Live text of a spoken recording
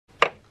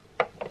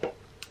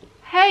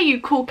Hey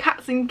you cool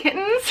cats and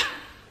kittens.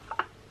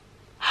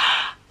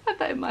 I had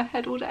that in my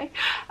head all day.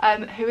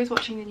 Who is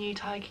watching the new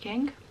Tiger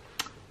King?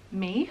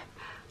 Me.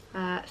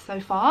 So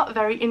far,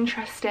 very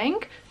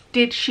interesting.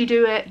 Did she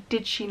do it?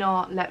 Did she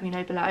not? Let me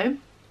know below.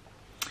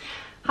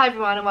 Hi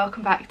everyone and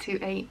welcome back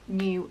to a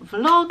new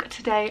vlog.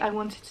 Today I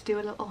wanted to do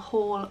a little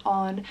haul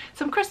on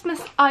some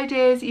Christmas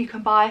ideas you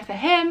can buy for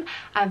him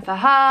and for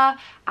her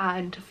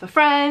and for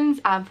friends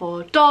and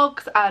for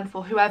dogs and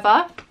for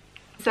whoever.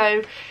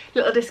 So,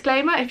 little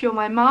disclaimer, if you're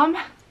my mum,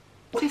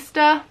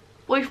 sister,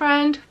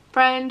 boyfriend,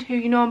 friend who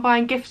you know I'm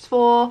buying gifts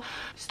for,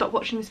 stop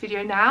watching this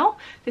video now.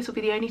 This will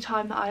be the only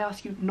time that I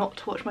ask you not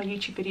to watch my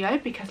YouTube video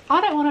because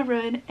I don't want to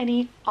ruin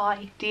any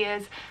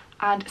ideas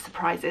and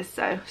surprises.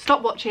 So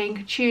stop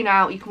watching, tune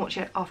out, you can watch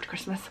it after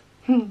Christmas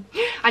and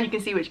you can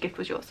see which gift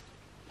was yours.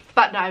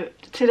 But no,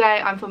 today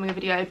I'm filming a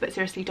video, but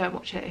seriously don't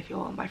watch it if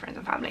you're my friends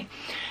and family.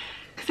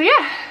 So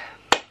yeah,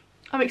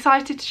 I'm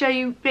excited to show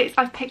you bits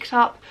I've picked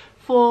up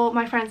for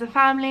my friends and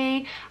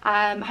family,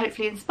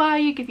 hopefully inspire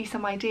you, give you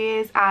some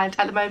ideas. And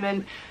at the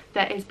moment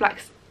there is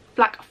Black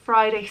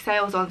Friday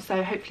sales on,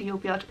 so hopefully you'll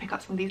be able to pick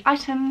up some of these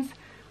items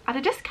at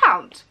a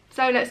discount.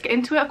 So let's get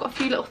into it. I've got a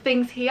few little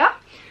things here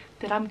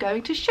that I'm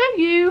going to show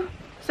you.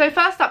 So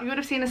first up, you would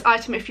have seen this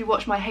item if you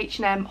watched my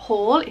H&M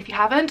haul. If you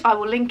haven't, I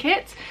will link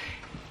it.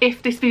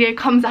 If this video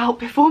comes out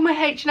before my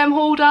H&M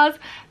haul does,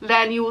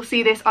 then you will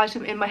see this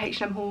item in my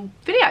H&M haul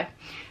video.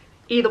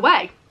 Either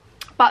way.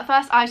 But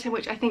first item,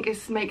 which I think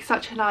makes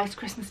such a nice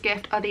Christmas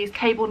gift, are these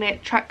cable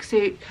knit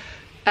tracksuit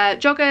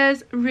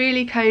joggers.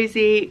 Really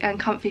cozy and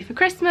comfy for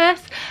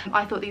Christmas.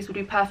 I thought these would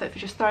be perfect for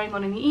just throwing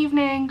on in the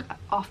evening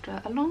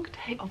after a long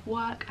day of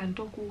work and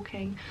dog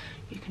walking.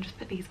 You can just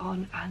put these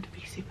on and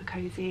be super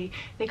cozy.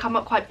 They come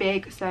up quite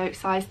big, so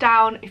size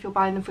down if you're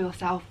buying them for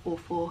yourself or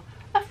for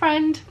a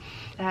friend.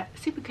 They're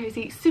super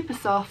cozy, super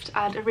soft,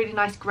 and a really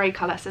nice grey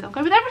colour, so they'll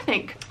go with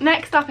everything.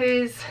 Next up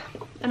is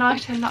an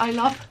item that I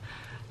love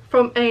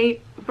from a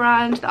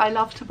brand that I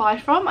love to buy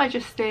from. I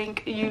just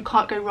think you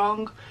can't go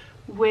wrong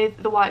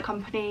with the White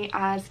Company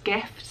as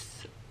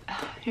gifts.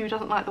 Who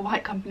doesn't like the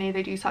White Company?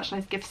 They do such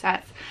nice gift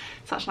sets,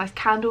 such nice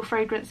candle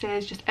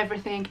fragrances, just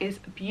everything is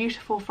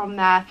beautiful from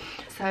there.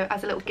 So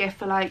as a little gift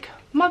for like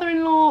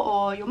mother-in-law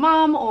or your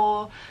mum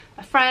or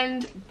a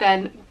friend,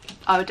 then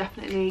I would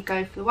definitely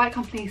go for the White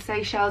Company.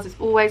 Seychelles is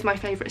always my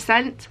favourite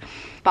scent.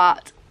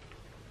 But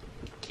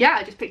yeah,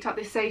 I just picked up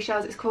this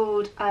Seychelles. It's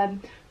called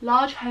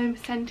Large Home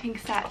Scenting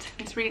Set.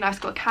 It's really nice.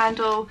 It's got a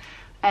candle,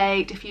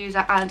 a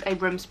diffuser and a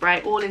room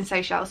spray, all in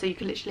Seychelles, so you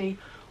can literally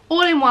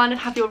all in one and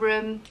have your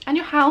room and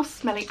your house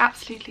smelling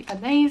absolutely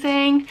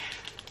amazing.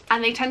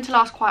 And they tend to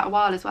last quite a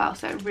while as well,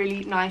 so a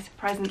really nice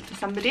present for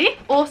somebody.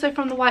 Also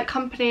from the White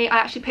Company, I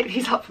actually picked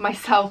these up for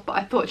myself, but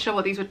I thought, you know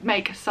what, these would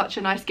make such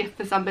a nice gift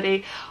for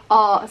somebody,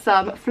 are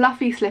some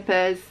fluffy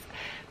slippers.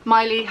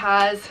 Miley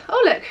has,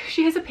 oh look,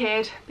 she has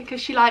appeared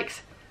because she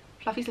likes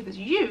fluffy slippers.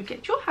 You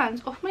get your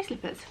hands off my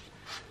slippers.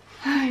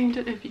 I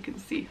don't know if you can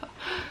see her.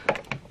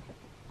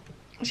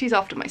 She's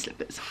after my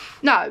slippers.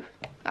 No,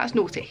 that's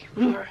naughty.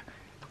 No.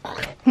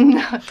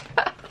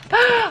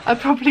 I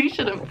probably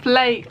shouldn't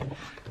play.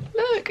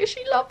 Look,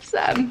 she loves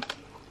them.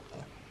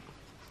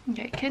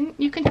 Okay,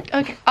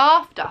 okay,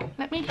 after.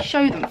 Let me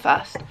show them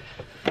first.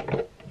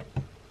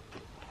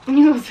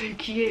 You're so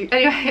cute.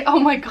 Anyway, oh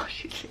my gosh,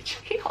 she's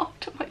literally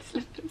after my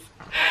slippers.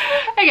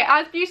 Okay,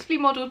 as beautifully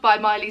modelled by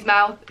Miley's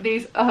mouth,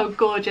 these are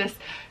gorgeous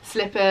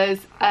slippers.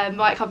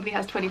 White Company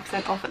has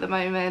 20% off at the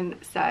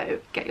moment, so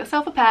get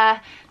yourself a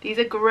pair. These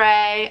are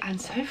grey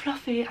and so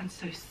fluffy and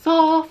so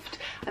soft,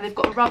 and they've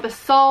got a rubber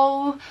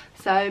sole,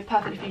 so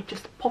perfect if you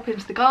just pop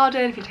into the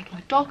garden, if you're taking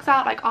the dogs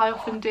out like I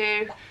often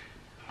do.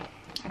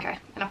 Okay,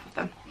 enough of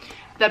them.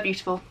 They're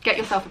beautiful. Get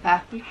yourself a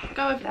pair.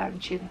 Go over there and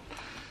chew them.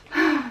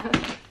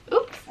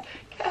 Oops,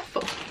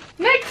 careful.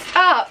 Next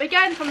up,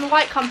 again from the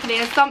White Company,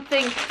 and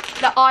something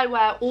that I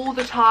wear all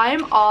the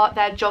time, are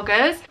their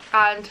joggers,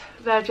 and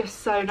they're just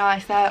so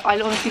nice. I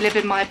honestly live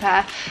in my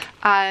pair,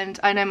 and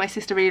I know my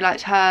sister really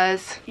liked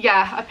hers.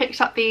 Yeah, I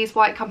picked up these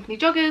White Company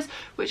joggers,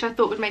 which I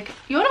thought would make,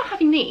 you're not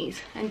having these,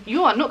 and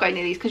you are not going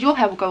near these because your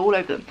hair will go all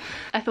over them.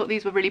 I thought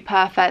these were really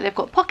perfect. They've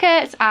got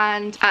pockets,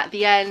 and at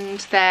the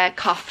end they're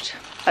cuffed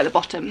at the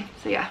bottom.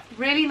 So yeah,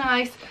 really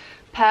nice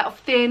pair of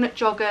thin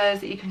joggers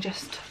that you can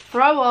just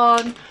throw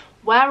on,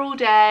 wear all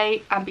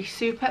day and be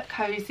super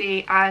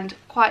cozy and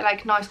quite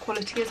like nice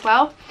quality as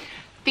well.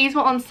 These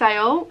were on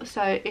sale,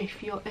 so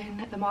if you're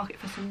in the market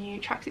for some new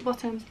tracksuit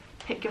bottoms,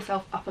 pick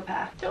yourself up a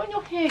pair. Don't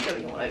want your hair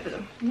going all over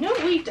them. No,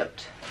 we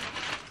don't.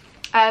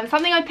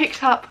 Something I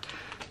picked up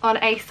on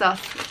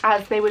ASOS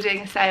as they were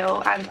doing a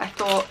sale, and I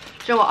thought,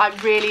 do you know what,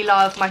 I really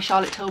love my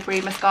Charlotte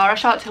Tilbury mascara.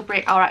 Charlotte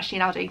Tilbury are actually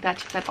now doing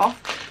 30%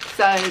 off,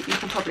 so you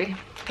can probably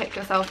pick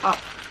yourself up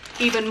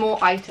even more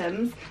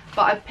items.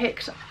 But I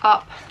picked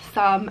up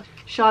some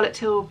Charlotte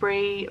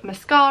Tilbury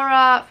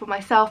mascara for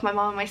myself, my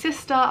mum and my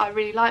sister. I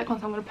really like one,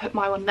 so I'm going to put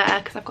my one there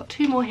because I've got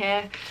two more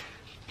here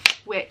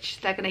which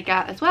they're going to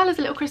get as well as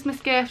a little Christmas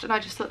gift, and I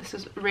just thought this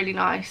was a really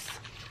nice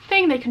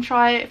thing. They can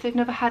try it if they've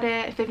never had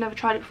it. If they've never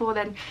tried it before,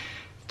 then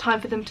time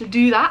for them to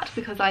do that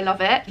because I love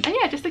it. And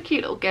yeah, just a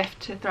cute little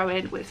gift to throw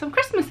in with some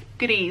Christmas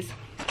goodies.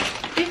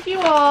 If you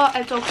are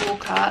a dog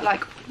walker,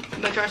 like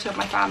majority of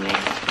my family,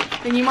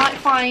 then you might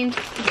find,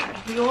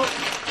 you know,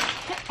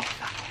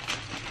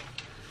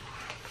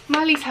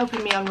 Miley's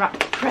helping me unwrap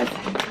the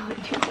present,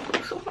 aren't you?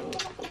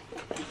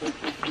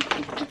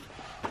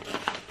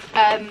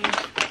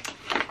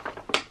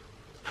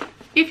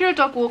 If you're a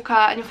dog walker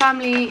and your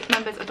family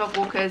members are dog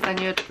walkers,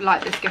 then you'd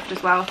like this gift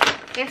as well.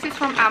 This is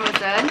from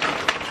Amazon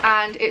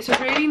and it's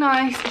a really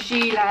nice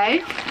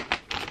gilet,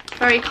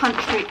 very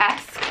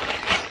country-esque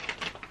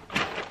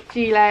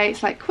gilet.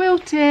 It's like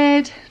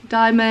quilted,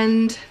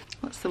 diamond,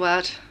 what's the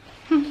word?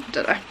 I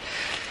don't know.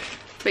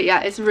 But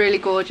yeah, it's really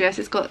gorgeous.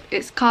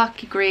 It's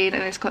khaki green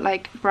and it's got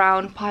like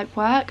brown pipe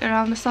work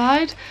around the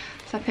side.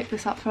 So I picked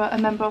this up for a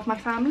member of my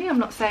family, I'm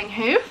not saying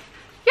who.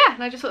 Yeah,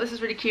 and I just thought this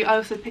was really cute. I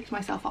also picked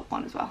myself up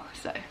one as well,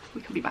 so we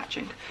can be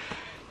matching.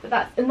 But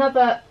that's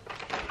another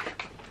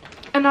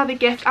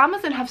gift.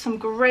 Amazon have some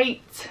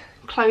great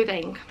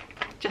clothing,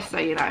 just so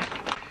you know.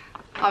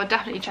 I would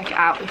definitely check it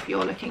out if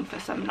you're looking for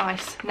some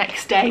nice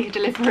next day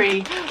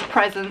delivery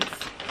presents.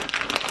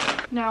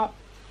 Now,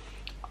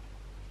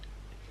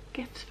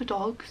 gifts for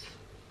dogs,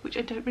 which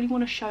I don't really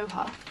want to show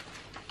her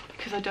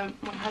because I don't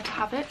want her to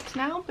have it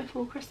now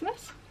before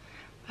Christmas.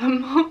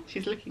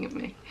 She's looking at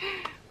me.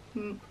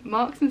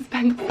 Marks and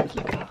Spencer's,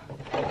 look at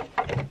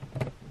her.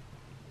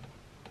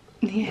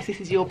 Yes,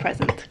 this is your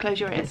present. Close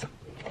your ears.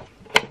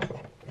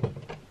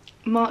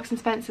 Marks and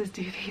Spencer's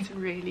do these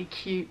really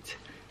cute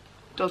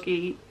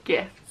doggy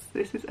gifts.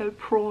 This is a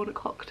prawn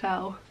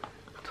cocktail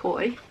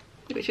toy,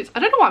 which is, I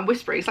don't know why I'm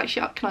whispering, it's like she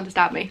can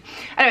understand me.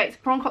 Anyway, it's a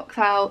prawn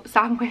cocktail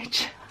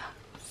sandwich.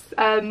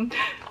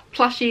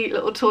 Plushy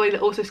little toy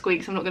that also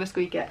squeaks. I'm not going to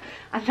squeak it.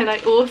 And then I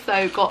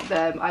also got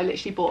them, I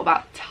literally bought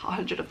about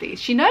 100 of these.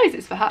 She knows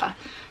it's for her.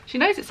 She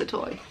knows it's a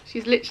toy.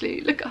 She's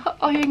literally, look at her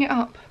eyeing it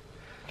up.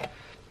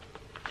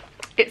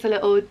 It's a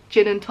little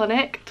gin and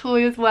tonic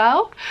toy as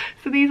well.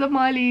 So these are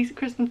Miley's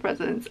Christmas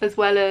presents, as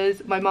well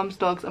as my mum's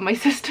dogs and my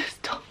sister's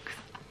dogs.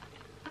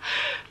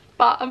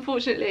 But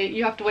unfortunately,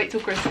 you have to wait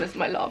till Christmas,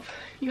 my love.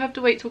 You have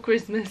to wait till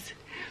Christmas,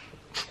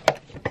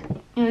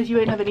 as you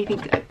won't have anything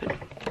to open.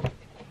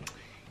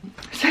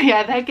 So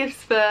yeah, they're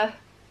gifts for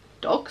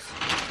dogs.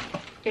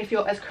 If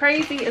you're as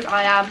crazy as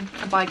I am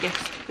and buy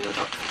gifts for your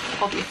dogs,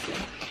 obviously.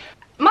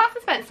 Marks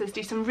and Spencer's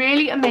do some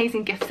really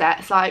amazing gift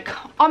sets, like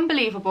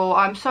unbelievable.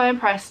 I'm so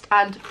impressed,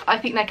 and I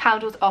think their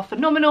candles are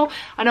phenomenal.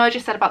 I know I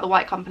just said about the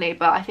White Company,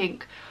 but I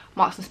think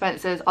Marks and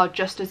Spencer's are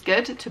just as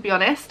good, to be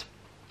honest.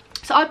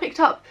 So I picked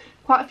up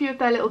quite a few of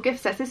their little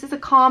gift sets. This is a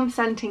calm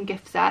scenting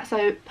gift set,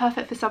 so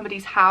perfect for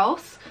somebody's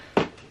house.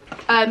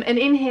 And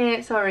in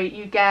here, sorry,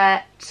 you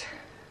get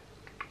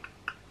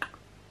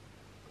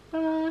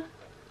I'll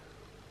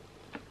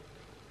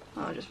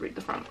just read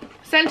the front.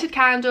 Scented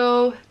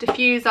candle,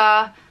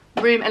 diffuser,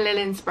 room and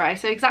linen spray.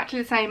 So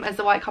exactly the same as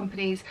the White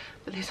Company's,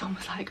 but this one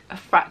was like a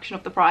fraction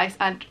of the price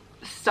and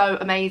so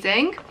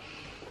amazing.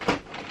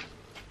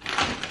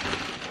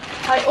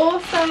 I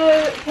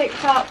also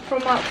picked up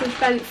from Marks and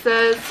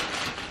Spencer's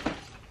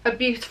a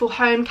beautiful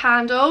home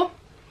candle.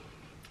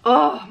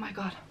 Oh my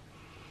god,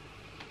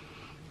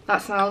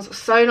 that smells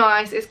so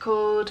nice. It's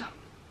called,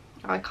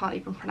 I can't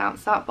even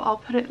pronounce that, but I'll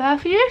put it there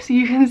for you so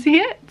you can see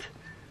it.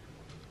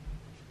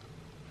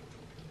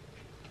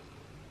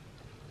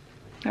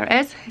 There it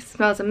is. It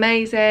smells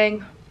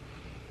amazing.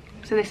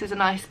 So this is a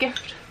nice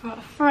gift for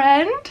a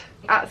friend.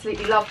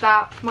 Absolutely love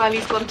that.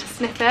 Miley's gone to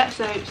sniff it,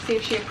 so see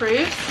if she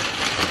approves.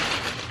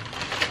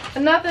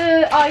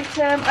 Another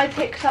item I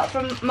picked up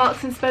from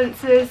Marks and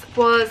Spencer's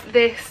was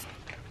this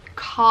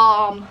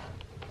calm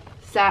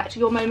set.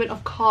 Your Moment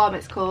of Calm,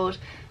 it's called.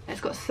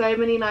 It's got so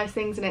many nice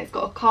things in it. It's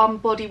got a calm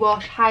body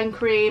wash, hand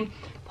cream,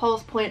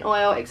 pulse point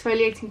oil,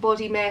 exfoliating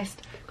body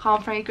mist,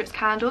 calm fragrance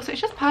candle. So it's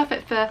just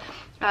perfect for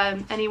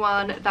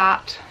anyone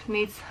that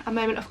needs a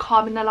moment of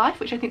calm in their life,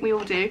 which I think we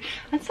all do.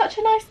 And such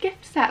a nice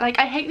gift set. Like,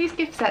 I hate these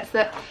gift sets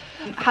that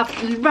have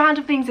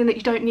random things in that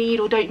you don't need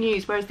or don't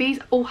use, whereas these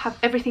all have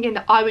everything in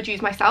that I would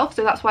use myself.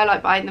 So that's why I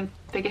like buying them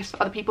for gifts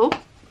for other people.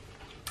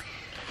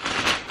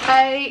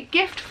 A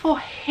gift for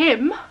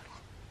him.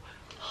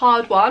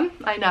 Hard one,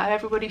 I know,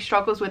 everybody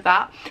struggles with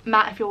that.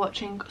 Matt, if you're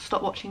watching,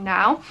 stop watching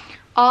now.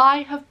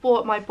 I have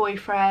bought my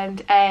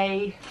boyfriend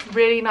a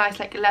really nice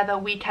like leather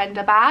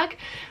weekender bag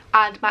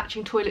and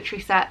matching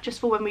toiletry set, just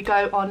for when we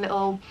go on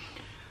little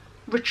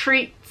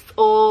retreats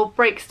or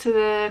breaks to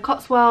the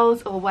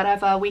Cotswolds or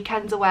whatever,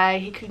 weekends away.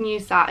 He can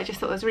use that. I just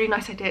thought it was a really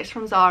nice idea. It's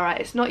from Zara.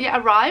 It's not yet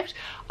arrived.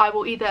 I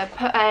will either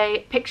put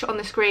a picture on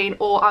the screen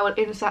or I will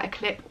insert a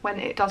clip when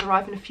it does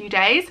arrive in a few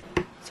days.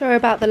 Sorry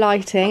about the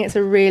lighting, it's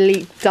a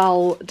really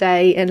dull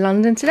day in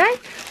London today,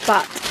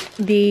 but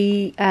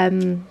the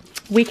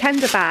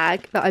weekender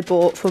bag that I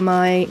bought for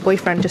my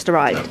boyfriend just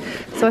arrived.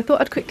 So I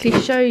thought I'd quickly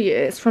show you.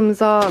 It's from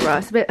Zara.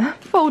 It's a bit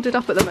folded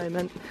up at the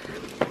moment,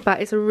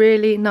 but it's a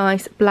really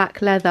nice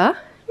black leather.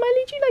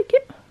 Miley, do you like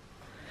it?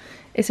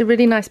 It's a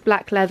really nice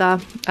black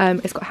leather.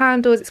 It's got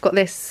handles, it's got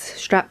this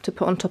strap to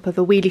put on top of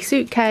a wheelie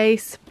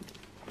suitcase.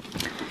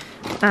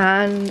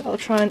 And I'll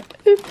try and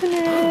open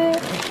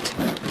it.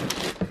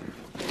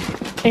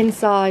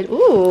 Inside,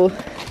 ooh,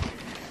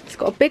 it's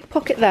got a big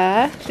pocket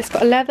there. It's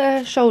got a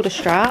leather shoulder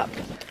strap,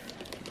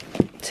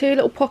 2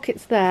 little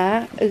pockets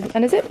there,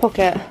 and a zip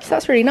pocket. So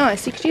that's really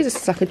nice. You could use this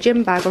as like a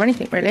gym bag or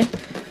anything really.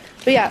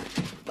 But yeah,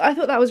 I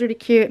thought that was really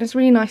cute, and it's a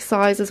really nice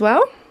size as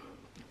well.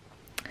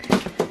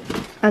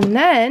 And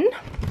then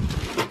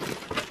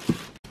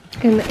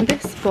in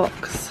this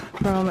box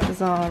from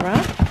Zara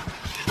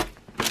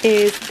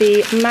is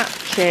the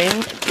matching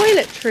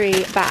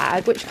toiletry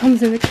bag, which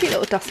comes in a cute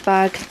little dust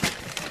bag.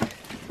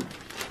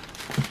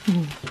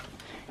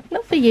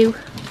 Not for you.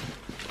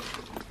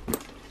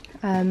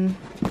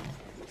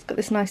 It's got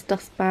this nice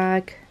dust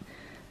bag.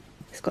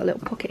 It's got a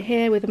little pocket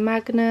here with a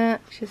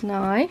magnet, which is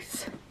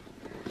nice.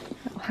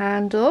 Little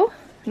handle,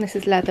 and this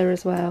is leather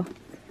as well.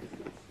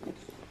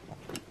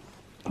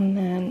 And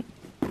then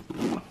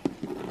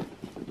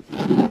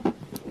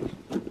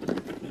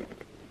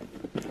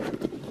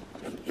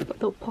got a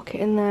little pocket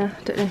in there.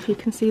 I don't know if you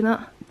can see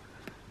that.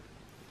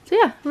 So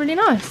yeah, really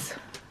nice.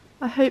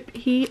 I hope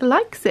he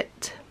likes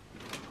it.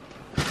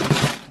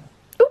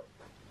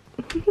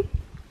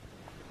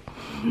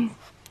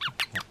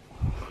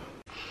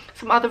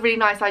 Some other really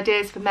nice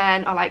ideas for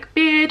men are like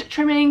beard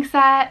trimming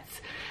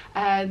sets,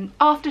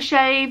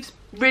 aftershaves,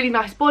 really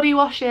nice body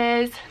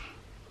washes,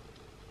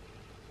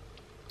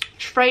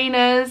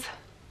 trainers,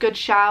 good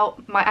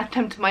shout, might add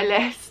them to my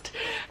list.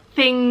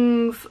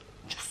 Things,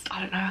 just,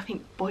 I don't know, I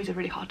think boys are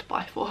really hard to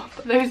buy for,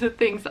 but those are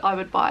things that I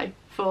would buy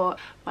for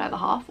my other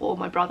half or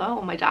my brother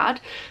or my dad.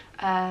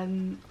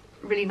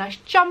 Really nice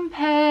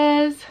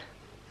jumpers.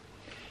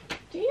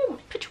 Do you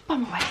put your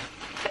bum away?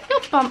 Put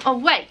your bum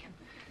away.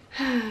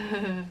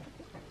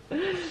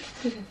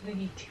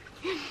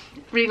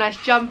 Really nice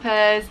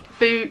jumpers,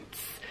 boots,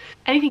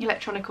 anything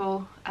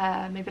electronical,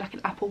 maybe like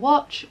an Apple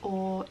Watch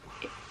or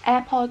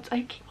AirPods.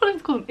 I keep wanting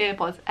to call them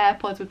earpods.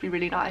 AirPods would be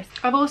really nice.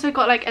 I've also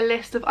got like a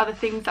list of other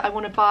things that I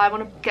want to buy. I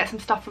want to get some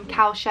stuff from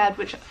Cowshed,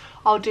 which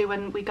I'll do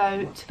when we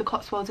go to the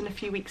Cotswolds in a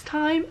few weeks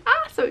time.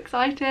 So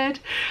excited.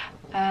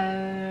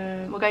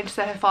 We're going to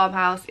Soho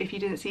Farmhouse. If you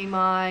didn't see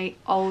my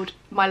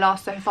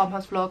last Soho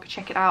Farmhouse vlog,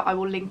 check it out. I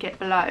will link it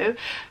below.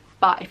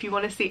 But if you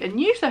want to see a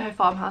new Soho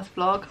Farmhouse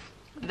vlog,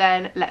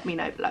 then let me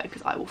know below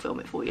because I will film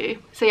it for you.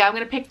 So yeah, I'm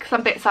going to pick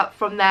some bits up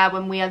from there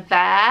when we are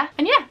there.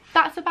 And yeah,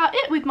 that's about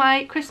it with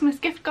my Christmas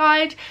gift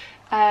guide.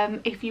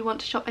 If you want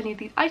to shop any of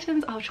these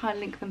items, I'll try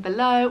and link them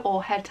below,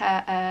 or head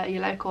to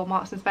your local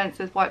Marks &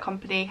 Spencer's, White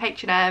Company,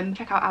 H&M,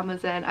 check out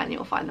Amazon, and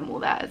you'll find them all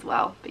there as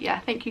well. But yeah,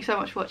 thank you so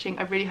much for watching.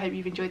 I really hope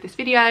you've enjoyed this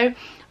video,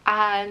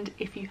 and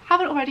if you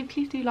haven't already,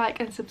 please do like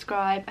and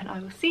subscribe, and I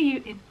will see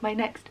you in my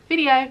next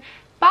video.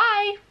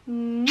 Bye!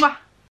 Mwah!